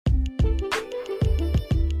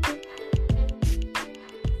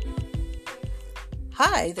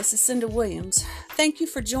Hi, this is Cinda Williams. Thank you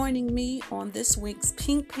for joining me on this week's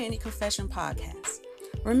Pink Panty Confession podcast.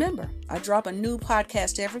 Remember, I drop a new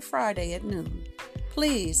podcast every Friday at noon.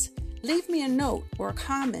 Please leave me a note or a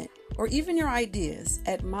comment or even your ideas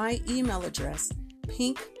at my email address,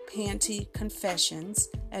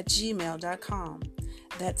 pinkpantyconfessions@gmail.com.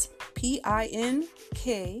 That's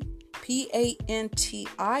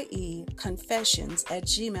pinkpantie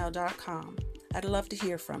confessions@gmail.com. I'd love to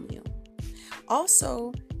hear from you.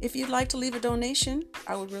 Also, if you'd like to leave a donation,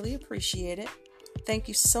 I would really appreciate it. Thank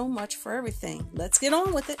you so much for everything. Let's get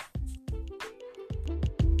on with it.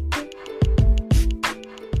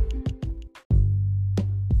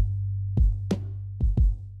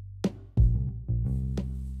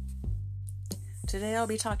 Today I'll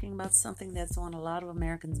be talking about something that's on a lot of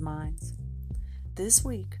Americans' minds. This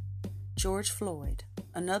week, George Floyd,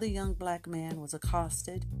 another young black man, was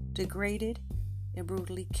accosted, degraded, and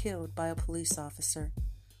brutally killed by a police officer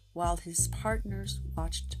while his partners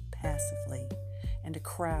watched passively and a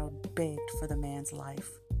crowd begged for the man's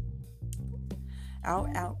life. Our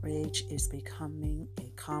outrage is becoming a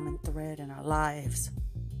common thread in our lives.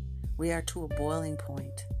 We are to a boiling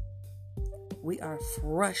point. We are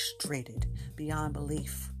frustrated beyond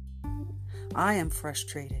belief. I am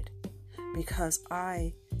frustrated because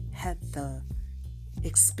I had the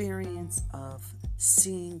experience of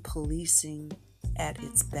seeing policing at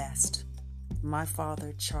its best. My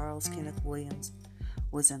father, Charles Kenneth Williams,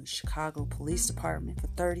 was in the Chicago Police Department for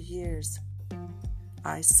 30 years.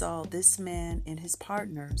 I saw this man and his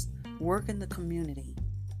partners work in the community.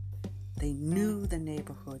 They knew the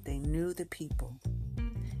neighborhood, they knew the people,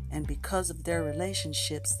 and because of their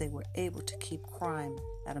relationships, they were able to keep crime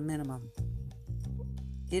at a minimum.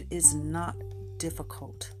 It is not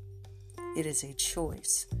difficult. It is a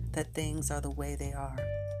choice that things are the way they are.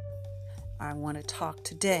 I want to talk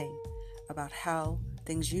today about how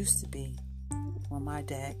things used to be when my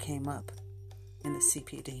dad came up in the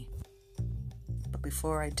CPD. But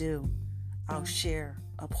before I do, I'll share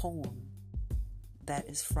a poem that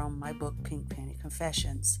is from my book, Pink Panty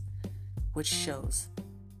Confessions, which shows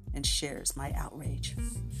and shares my outrage.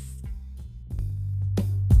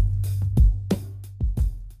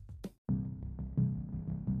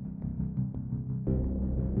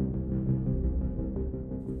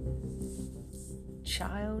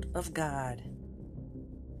 Child of God,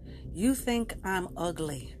 you think I'm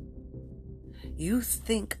ugly. You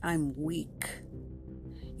think I'm weak.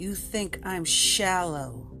 You think I'm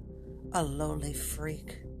shallow, a lowly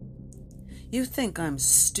freak. You think I'm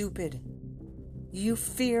stupid. You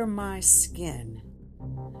fear my skin.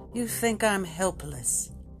 You think I'm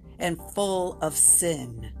helpless and full of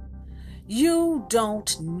sin. You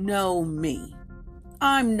don't know me.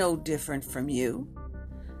 I'm no different from you.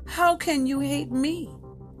 How can you hate me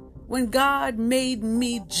when God made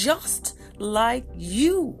me just like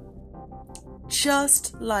you?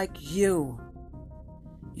 Just like you.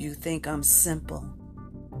 You think I'm simple.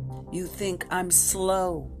 You think I'm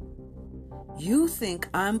slow. You think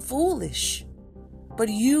I'm foolish, but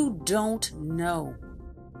you don't know.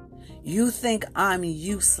 You think I'm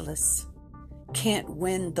useless, can't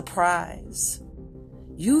win the prize.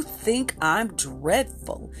 You think I'm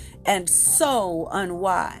dreadful and so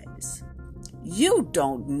unwise. You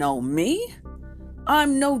don't know me.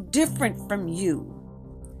 I'm no different from you.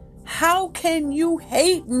 How can you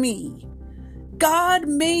hate me? God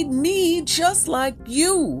made me just like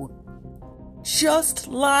you. Just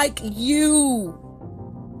like you.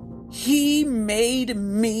 He made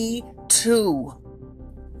me too.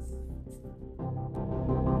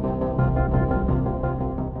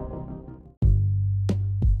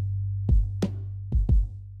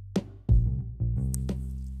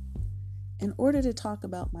 In order to talk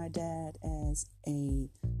about my dad as a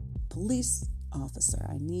police officer,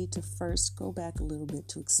 I need to first go back a little bit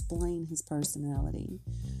to explain his personality.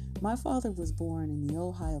 My father was born in the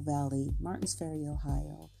Ohio Valley, Martins Ferry,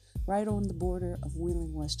 Ohio, right on the border of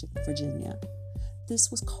Wheeling, West Virginia. This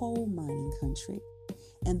was coal mining country,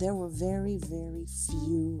 and there were very, very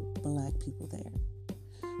few black people there.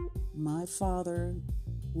 My father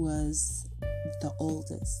was the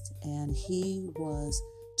oldest, and he was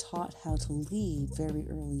taught how to lead very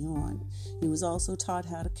early on. He was also taught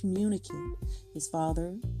how to communicate. His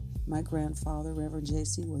father, my grandfather, Reverend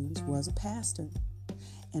J.C. Williams, was a pastor.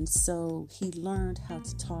 And so he learned how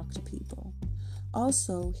to talk to people.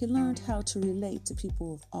 Also, he learned how to relate to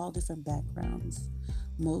people of all different backgrounds.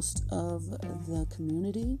 Most of the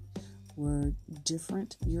community were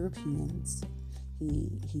different Europeans. He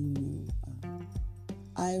knew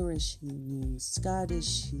Irish, he knew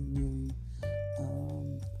Scottish, he knew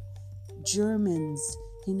Germans,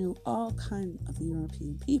 He knew all kinds of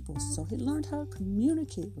European people, so he learned how to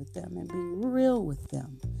communicate with them and be real with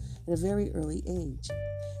them at a very early age.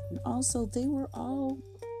 And also, they were all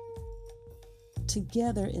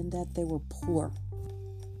together in that they were poor.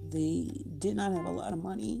 They did not have a lot of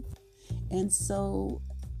money, and so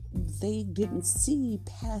they didn't see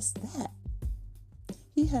past that.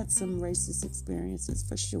 He had some racist experiences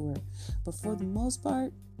for sure, but for the most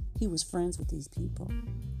part, he was friends with these people.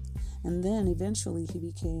 And then eventually he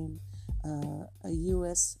became a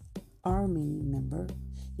U.S. Army member.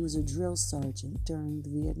 He was a drill sergeant during the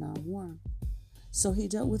Vietnam War. So he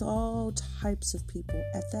dealt with all types of people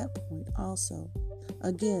at that point also.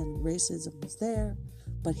 Again, racism was there,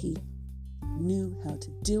 but he knew how to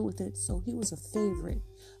deal with it, so he was a favorite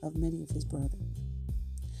of many of his brothers.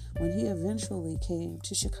 When he eventually came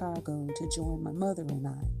to Chicago to join my mother and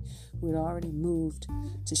I, who had already moved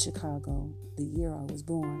to Chicago the year I was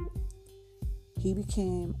born, he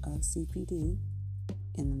became a CPD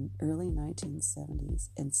in the early 1970s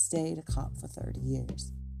and stayed a cop for 30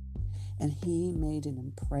 years. And he made an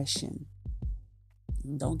impression.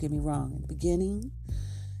 Don't get me wrong, in the beginning,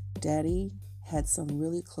 Daddy had some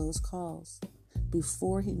really close calls.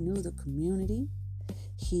 Before he knew the community,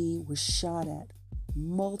 he was shot at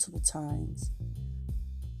multiple times.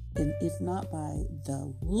 And if not by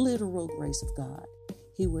the literal grace of God,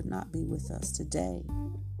 he would not be with us today.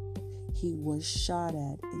 He was shot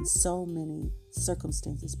at in so many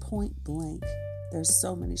circumstances, point blank. There's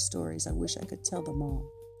so many stories. I wish I could tell them all.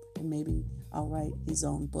 And maybe I'll write his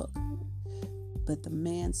own book. But the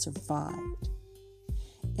man survived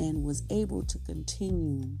and was able to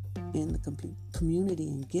continue in the community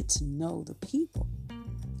and get to know the people.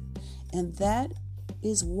 And that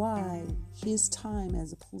is why his time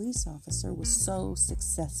as a police officer was so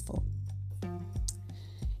successful.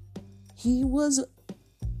 He was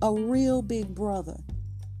a real big brother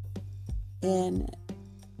and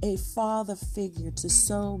a father figure to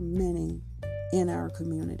so many in our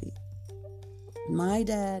community. My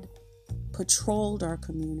dad patrolled our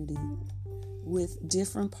community with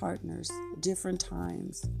different partners, different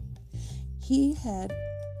times. He had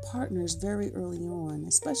partners very early on,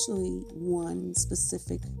 especially one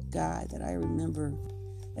specific guy that I remember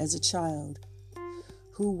as a child,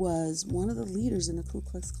 who was one of the leaders in the Ku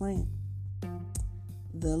Klux Klan.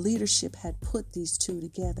 The leadership had put these two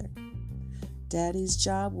together. Daddy's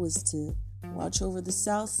job was to watch over the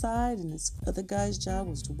south side, and this other guy's job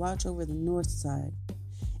was to watch over the north side.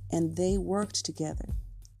 And they worked together.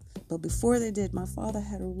 But before they did, my father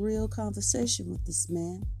had a real conversation with this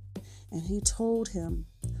man. And he told him,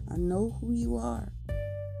 I know who you are.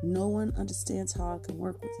 No one understands how I can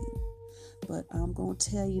work with you. But I'm going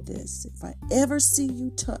to tell you this. If I ever see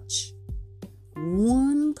you touch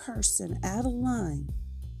one person out of line,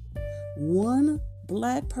 one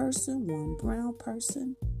black person, one brown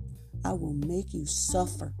person, I will make you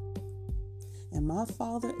suffer. And my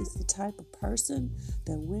father is the type of person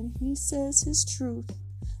that when he says his truth,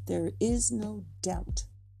 there is no doubt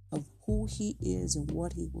of who he is and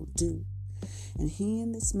what he will do. And he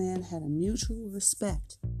and this man had a mutual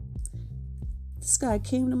respect. This guy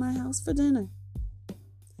came to my house for dinner.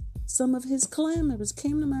 Some of his clan members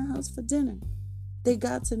came to my house for dinner. They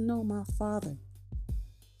got to know my father.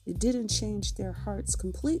 It didn't change their hearts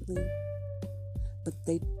completely, but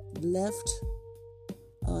they left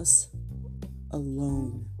us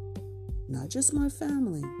alone. Not just my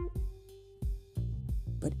family,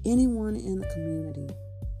 but anyone in the community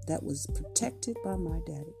that was protected by my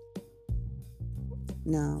daddy.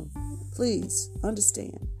 Now, please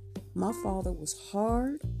understand, my father was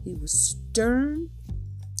hard. He was stern.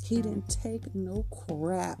 He didn't take no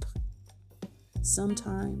crap.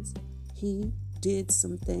 Sometimes he did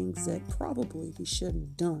some things that probably he shouldn't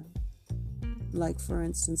have done. Like, for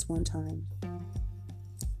instance, one time,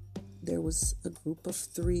 there was a group of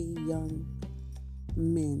 3 young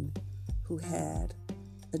men who had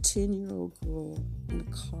a 10-year-old girl in a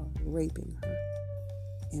car raping her.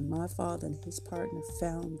 And my father and his partner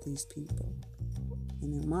found these people.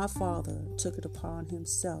 And then my father took it upon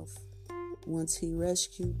himself, once he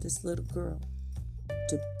rescued this little girl,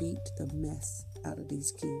 to beat the mess out of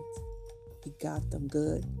these kids. He got them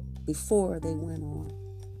good before they went on.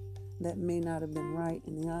 That may not have been right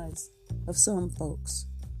in the eyes of some folks,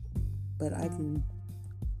 but I can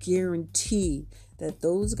guarantee that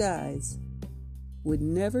those guys would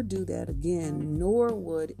never do that again, nor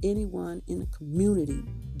would anyone in the community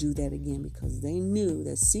do that again, because they knew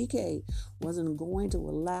that CK wasn't going to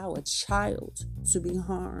allow a child to be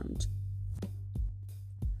harmed.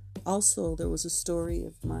 Also, there was a story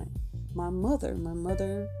of my mother. My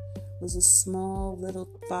mother was a small little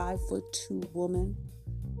 5'2" woman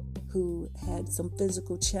who had some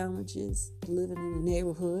physical challenges living in the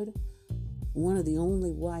neighborhood, one of the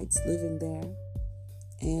only whites living there.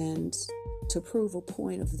 And to prove a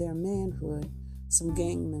point of their manhood, some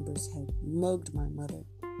gang members had mugged my mother,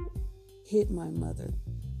 hit my mother,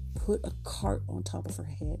 put a cart on top of her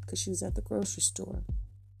head because she was at the grocery store.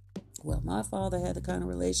 Well, my father had the kind of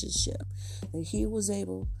relationship that he was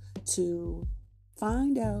able to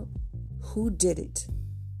find out who did it,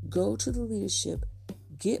 go to the leadership,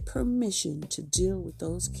 get permission to deal with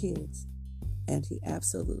those kids, and he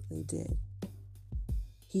absolutely did.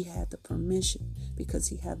 He had the permission because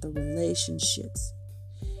he had the relationships.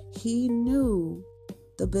 He knew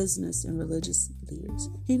the business and religious leaders.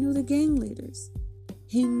 He knew the gang leaders.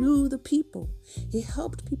 He knew the people. He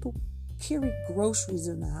helped people carry groceries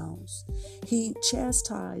in the house. He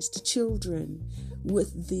chastised children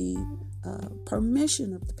with the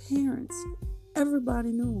permission of the parents.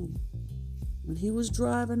 Everybody knew him. When he was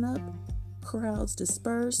driving up, crowds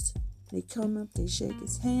dispersed. They come up, they shake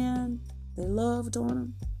his hand. They loved on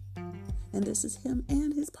him. And this is him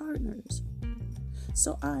and his partners.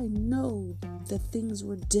 So I know that things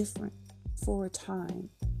were different for a time.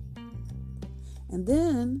 And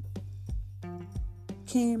then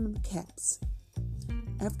came the cats.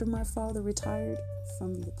 After my father retired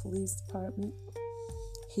from the police department,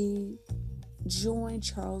 he joined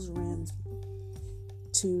Charles Ramsey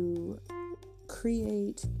to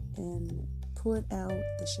create and put out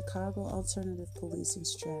the Chicago Alternative Policing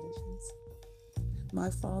Strategies. My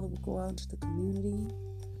father would go out into the community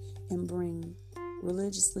and bring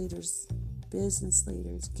religious leaders, business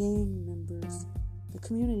leaders, gang members, the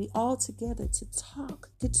community all together to talk,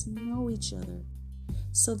 get to know each other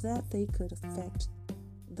so that they could affect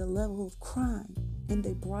the level of crime, and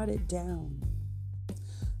they brought it down.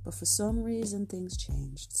 But for some reason, things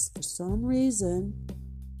changed. For some reason,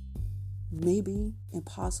 maybe and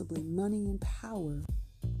possibly money and power,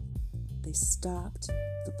 they stopped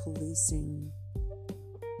the policing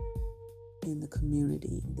in the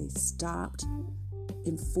community. They stopped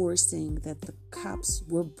enforcing that the cops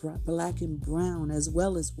were black and brown as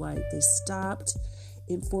well as white. They stopped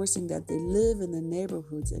enforcing that they live in the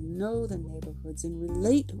neighborhoods and know the neighborhoods and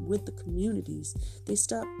relate with the communities. They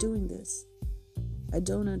stopped doing this. I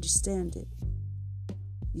don't understand it.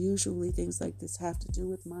 Usually things like this have to do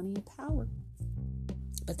with money and power.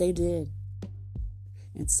 But they did.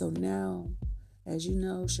 And so now, as you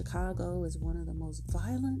know, Chicago is one of the most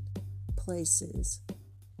violent places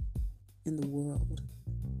in the world.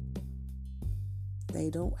 They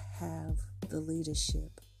don't have the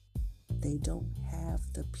leadership. They don't have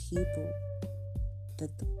the people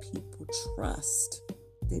that the people trust.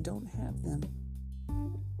 They don't have them.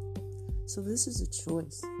 So this is a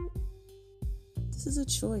choice. This is a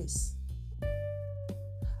choice.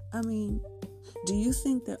 I mean, do you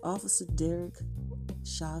think that Officer Derek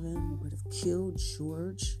Chauvin would have killed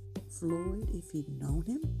George Floyd if he'd known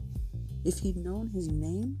him? If he'd known his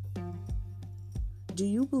name? Do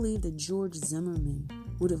you believe that George Zimmerman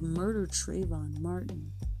would have murdered Trayvon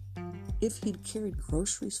Martin if he'd carried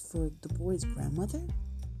groceries for the boy's grandmother?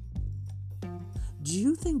 Do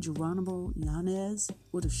you think Geronimo Yanez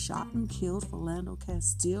would have shot and killed Philando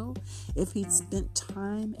Castile if he'd spent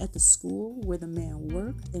time at the school where the man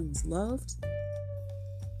worked and was loved?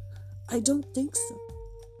 I don't think so.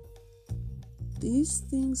 These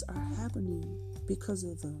things are happening because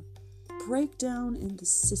of a breakdown in the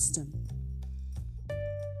system.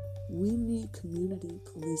 We need community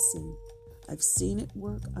policing. I've seen it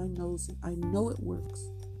work. I know it works.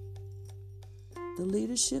 The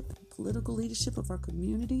leadership, political leadership of our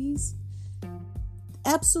communities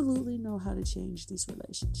absolutely know how to change these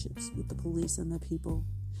relationships with the police and the people.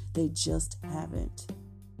 They just haven't.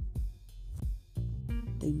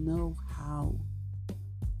 They know how.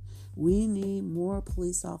 We need more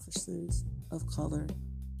police officers of color.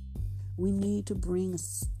 We need to bring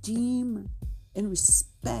esteem and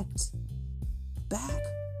respect back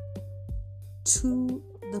to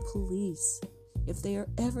the police if they are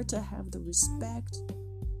ever to have the respect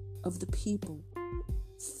of the people.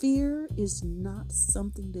 Fear is not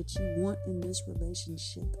something that you want in this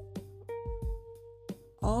relationship.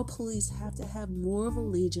 All police have to have more of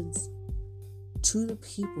allegiance to the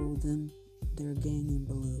people than their gang in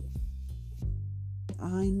blue.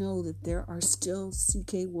 I know that there are still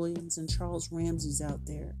C.K. Williams and Charles Ramseys out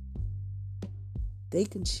there. They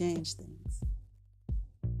can change things.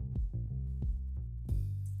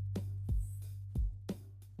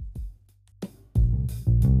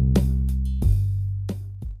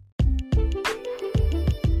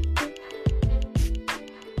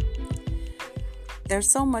 There's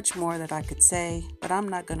so much more that I could say, but I'm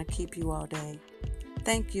not going to keep you all day.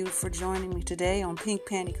 Thank you for joining me today on Pink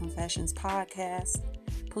Panty Confessions podcast.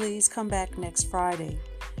 Please come back next Friday.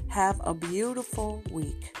 Have a beautiful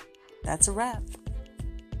week. That's a wrap.